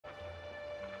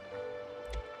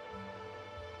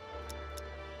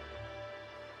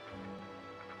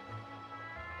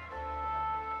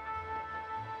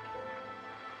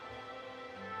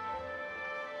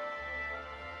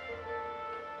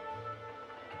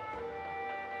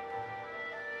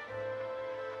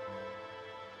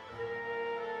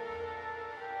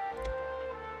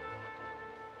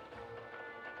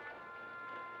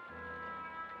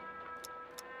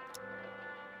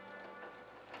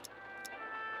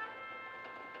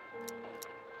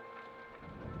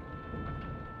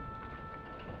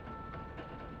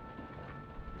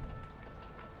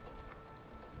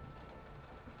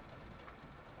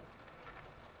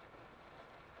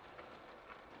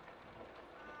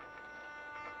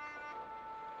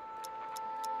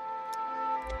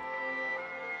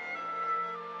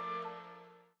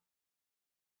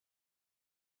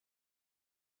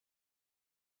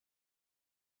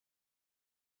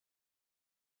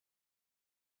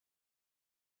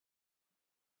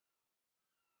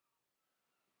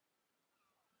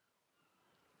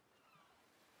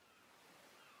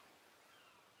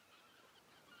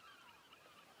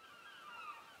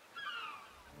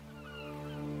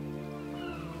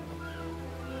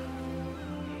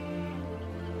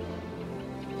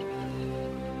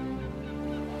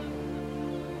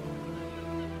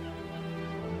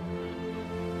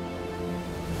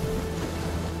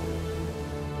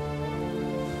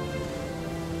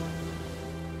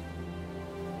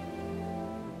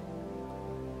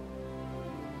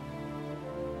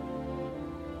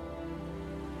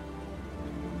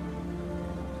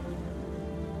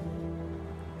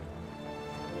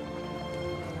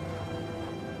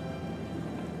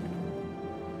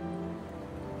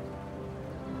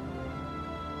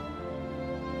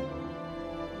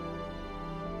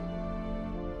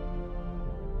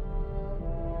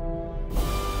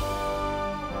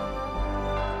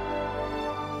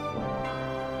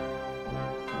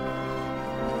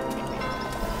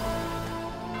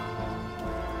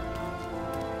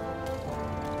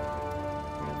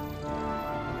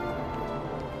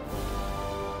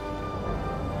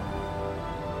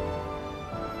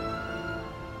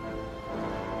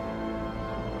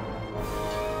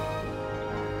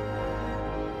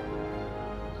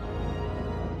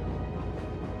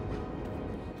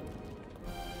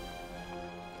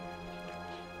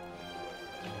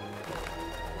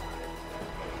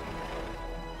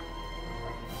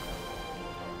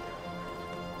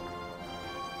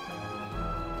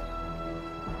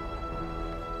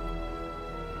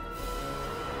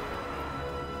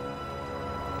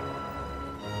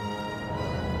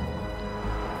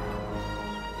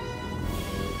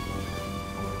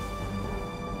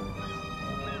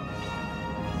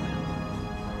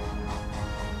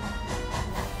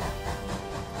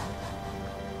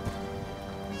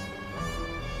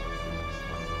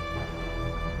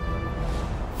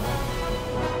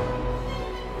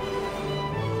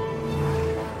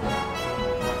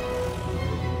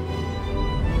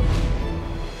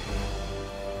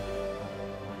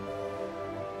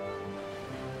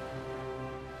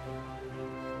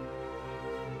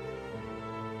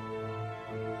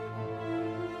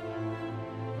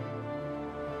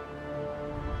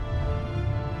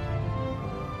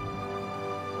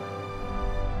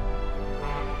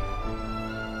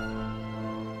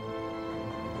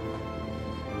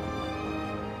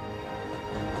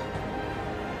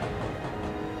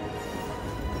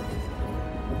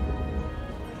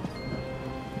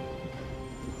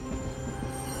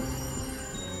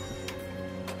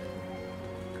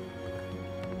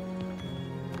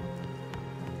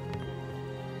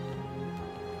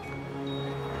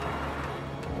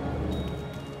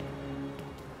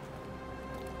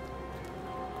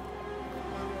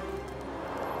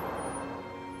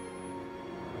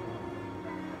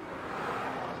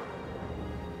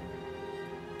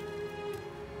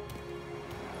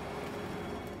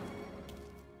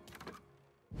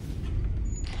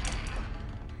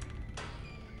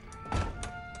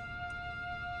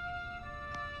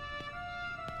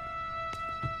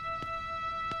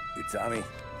You Tommy?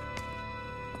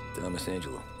 Thomas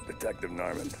Angelo. Detective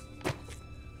Norman.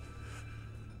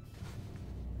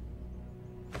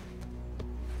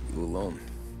 You alone?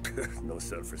 No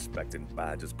self-respecting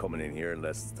badges coming in here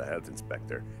unless it's the health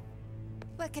inspector.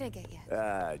 What can I get you?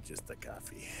 Just a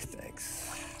coffee. Thanks.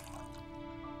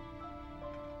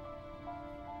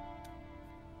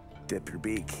 Dip your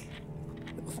beak.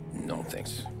 No,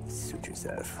 thanks. Suit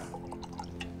yourself.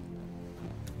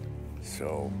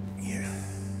 So, you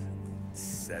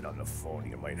said on the phone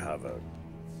you might have a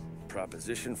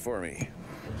proposition for me.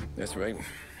 That's right.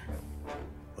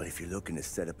 Well, if you're looking to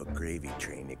set up a gravy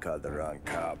train, you called the wrong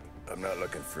cop. I'm not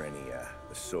looking for any,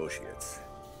 associates.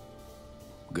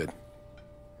 Good.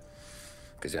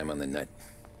 Because I'm on the nut.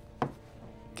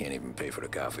 Can't even pay for the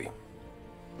coffee.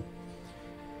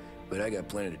 But I got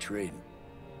plenty to trade.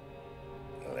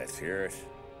 Well, let's hear it.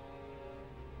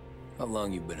 How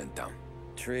long you been in town?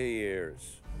 3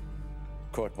 years.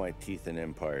 Caught my teeth in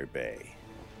Empire Bay.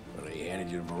 Well, they handed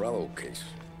you the Morello case.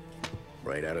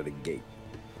 Right out of the gate.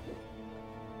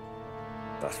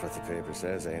 That's what the paper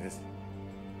says, ain't it?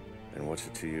 And what's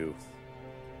it to you?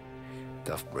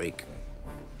 Tough break.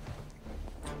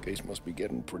 Case must be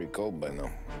getting pretty cold by now.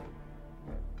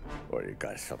 Or you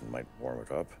got something might warm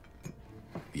it up?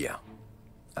 Yeah,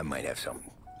 I might have something.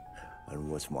 And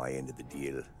what's my end of the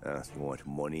deal? You want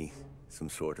money? Some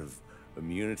sort of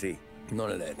immunity? None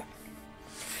of that.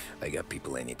 I got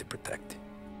people I need to protect.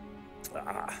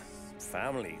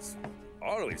 Families.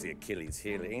 Always the Achilles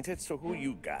heel, ain't it? So who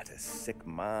you got? A sick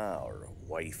ma or a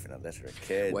wife and a litter of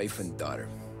kids? Wife and daughter.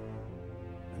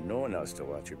 And no one else to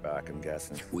watch your back, I'm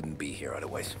guessing. Wouldn't be here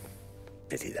otherwise.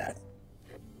 Pity that.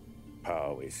 Pa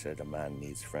always said a man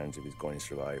needs friends if he's going to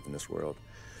survive in this world.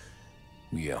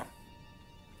 Yeah.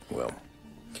 Well,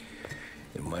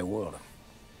 in my world,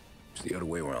 it's the other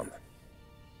way around.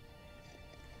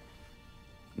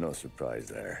 No surprise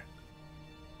there.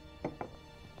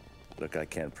 Look, I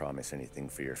can't promise anything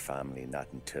for your family, not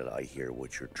until I hear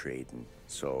what you're trading.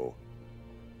 So,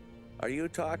 are you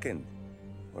talking?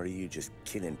 Or are you just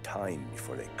killing time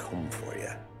before they come for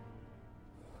you?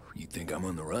 You think I'm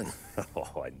on the run?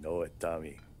 Oh, I know it,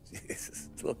 Tommy. Jesus,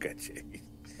 look at you.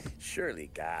 Surely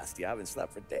gassed. You haven't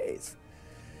slept for days.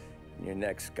 And your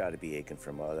neck's got to be aching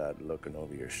from all that looking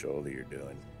over your shoulder you're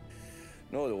doing.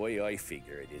 No, the way I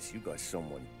figure it is you got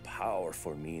someone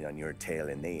powerful mean on your tail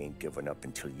and they ain't giving up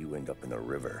until you end up in the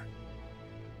river.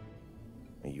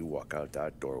 And you walk out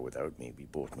that door without me, we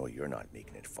both know you're not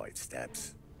making it 5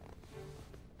 steps.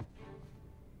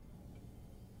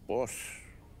 But,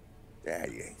 yeah,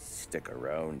 you stick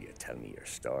around, you tell me your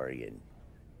story, and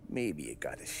maybe you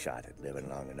got a shot at living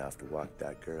long enough to walk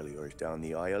that girl of yours down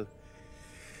the aisle.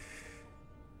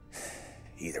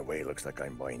 Either way, looks like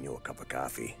I'm buying you a cup of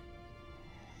coffee.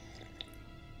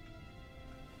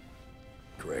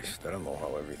 Christ, I don't know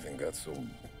how everything got so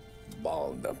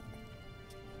balled up.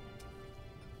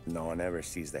 No one ever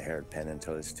sees the hairpin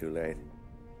until it's too late.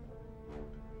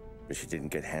 But you didn't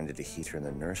get handed a heater in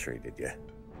the nursery, did you?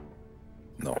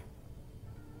 No.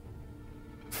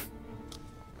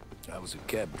 I was a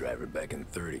cab driver back in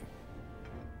 '30.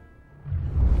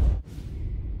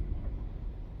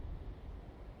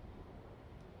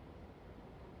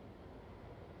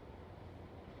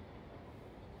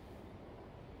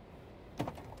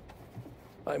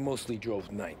 I mostly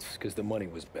drove nights, because the money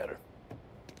was better.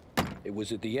 It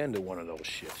was at the end of one of those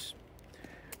shifts,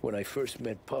 when I first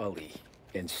met Polly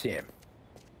and Sam.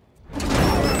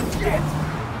 Shit!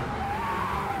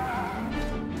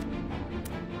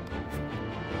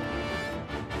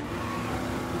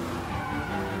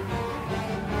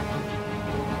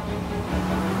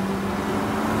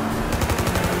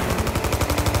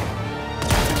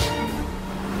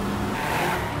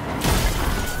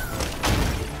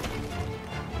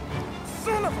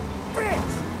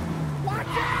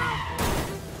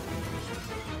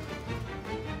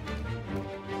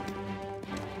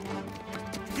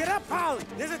 Get up, Polly!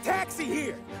 There's a taxi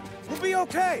here! We'll be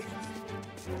okay!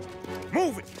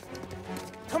 Move it!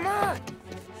 Come on!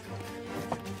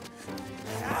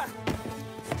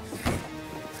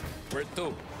 Where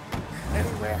to?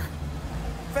 Anywhere.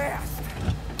 Fast!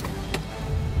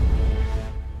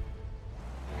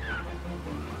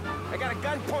 I got a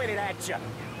gun pointed at you.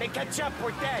 They catch up,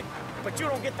 we're dead. But you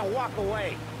don't get to walk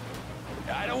away.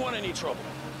 I don't want any trouble.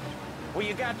 Well,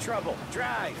 you got trouble.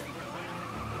 Drive.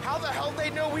 How the hell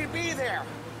they know we'd be there?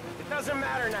 It doesn't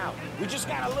matter now. We just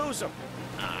gotta lose them.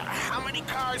 How many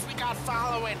cars we got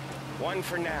following? One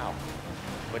for now.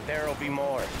 But there'll be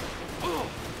more.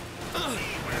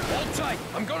 Hold tight.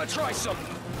 I'm gonna try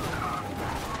something.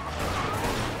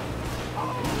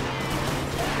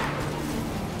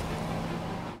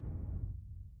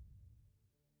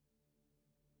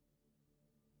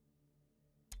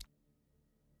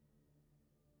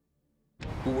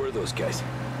 those guys?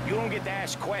 You don't get to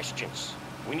ask questions.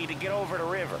 We need to get over the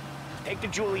river. Take the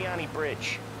Giuliani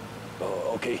Bridge.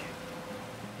 Oh, okay.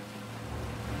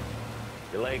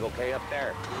 Your leg okay up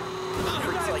there?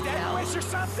 Hurts like hell. Or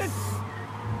something?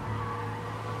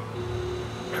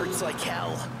 Hurts like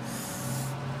hell.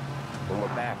 When we're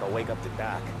back, I'll wake up the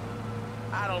doc.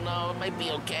 I don't know, it might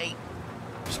be okay.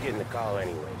 Just getting the call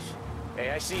anyways. Hey,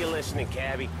 I see you listening,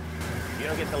 cabbie. You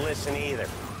don't get to listen either.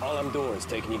 All I'm doing is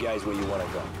taking you guys where you want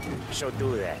to go. So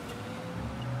do that.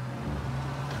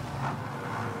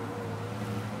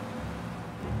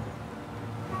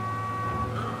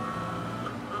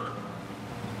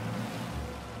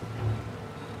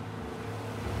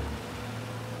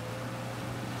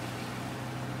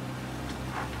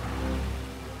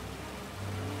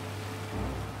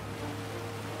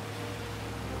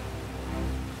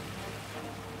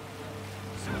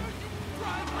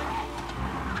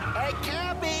 Hey,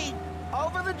 cabbie!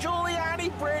 Over the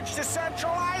Giuliani Bridge to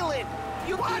Central Island!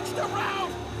 You watch the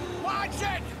road! Watch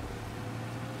it!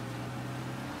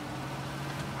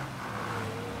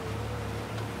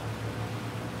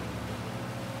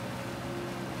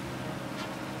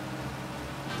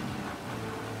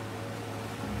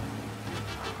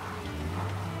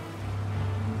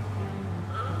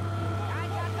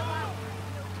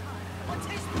 What's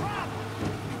his problem?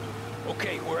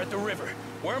 Okay, we're at the river.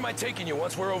 Where am I taking you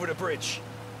once we're over the bridge?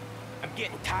 I'm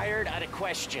getting tired out of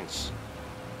questions.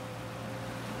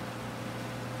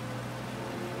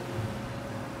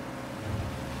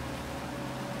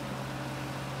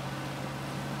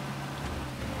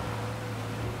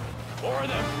 Four of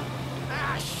them.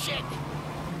 Ah, shit!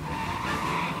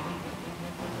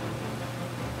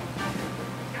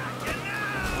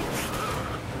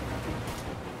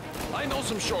 I know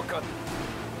some shortcut.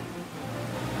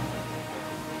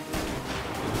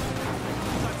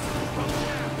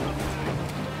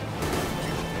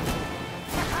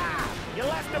 You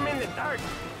left them in the dirt.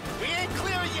 We ain't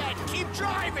clear yet. Keep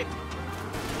driving.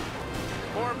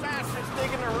 Poor bastards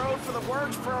digging the road for the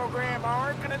works program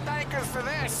aren't gonna thank us for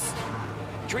this.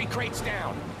 3 crates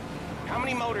down. How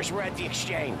many motors were at the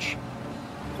exchange?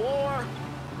 4,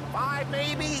 5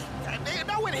 maybe.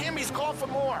 Knowing him, he's called for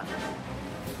more.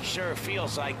 Sure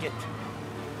feels like it.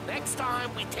 Next time,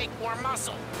 we take more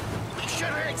muscle. We should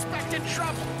have expected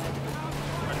trouble.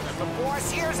 When the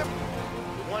boss hears him,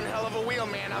 one hell of a wheel,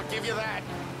 man, I'll give you that.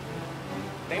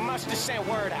 They must have sent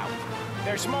word out.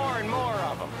 There's more and more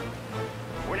of them.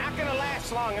 We're not gonna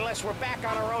last long unless we're back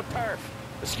on our own turf.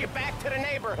 Let's get back to the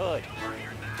neighborhood.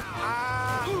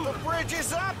 The bridge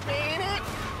is up, ain't it?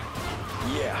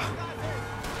 Yeah.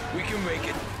 We can make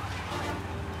it.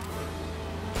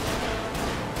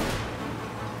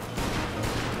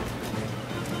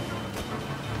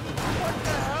 What the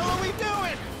hell are we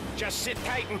doing? Just sit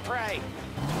tight and pray.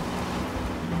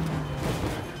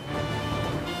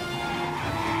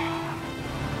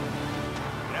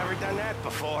 Never done that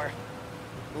before.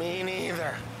 Me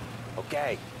neither.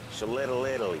 Okay, so Little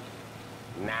Italy.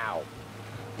 Now.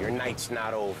 Your night's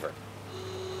not over.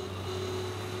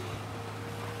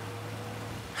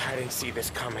 I didn't see this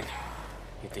coming.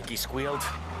 You think he squealed?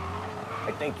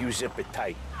 I think you zip it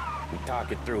tight. We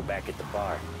talk it through back at the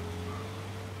bar.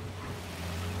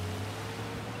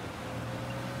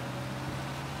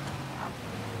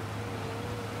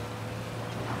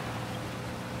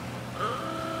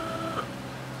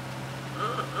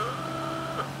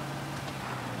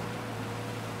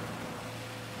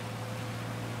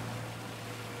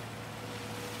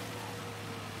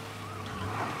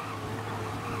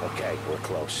 Okay, we're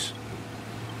close.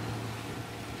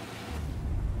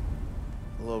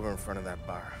 Pull over in front of that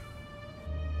bar.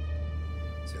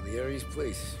 Salieri's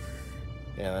place.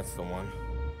 Yeah, that's the one.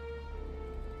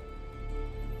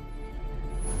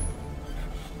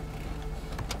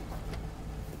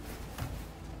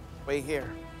 Wait here.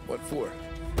 What for?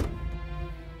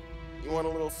 You want a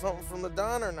little something from the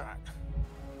Don or not?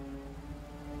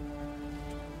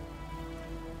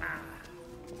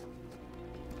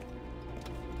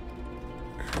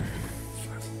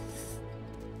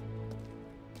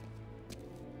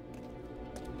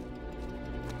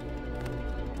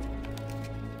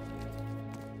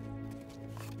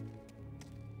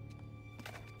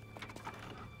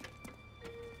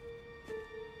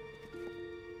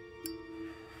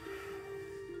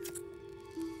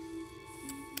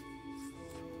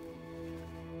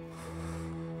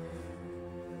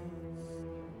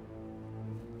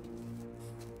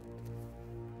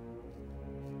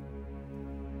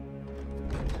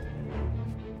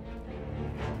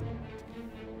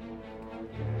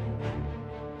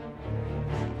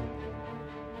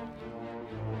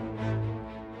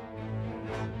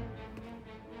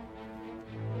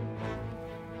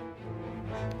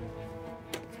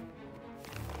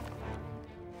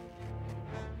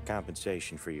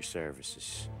 Compensation for your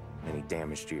services. Any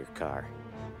damage to your car.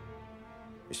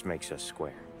 This makes us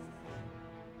square.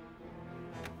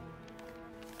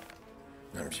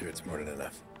 I'm sure it's more than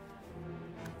enough.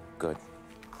 Good.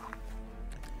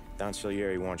 Don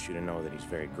Salieri wants you to know that he's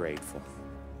very grateful.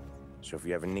 So if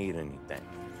you ever need anything,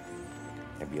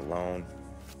 maybe a loan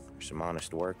or some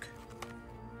honest work,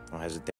 don't hesitate.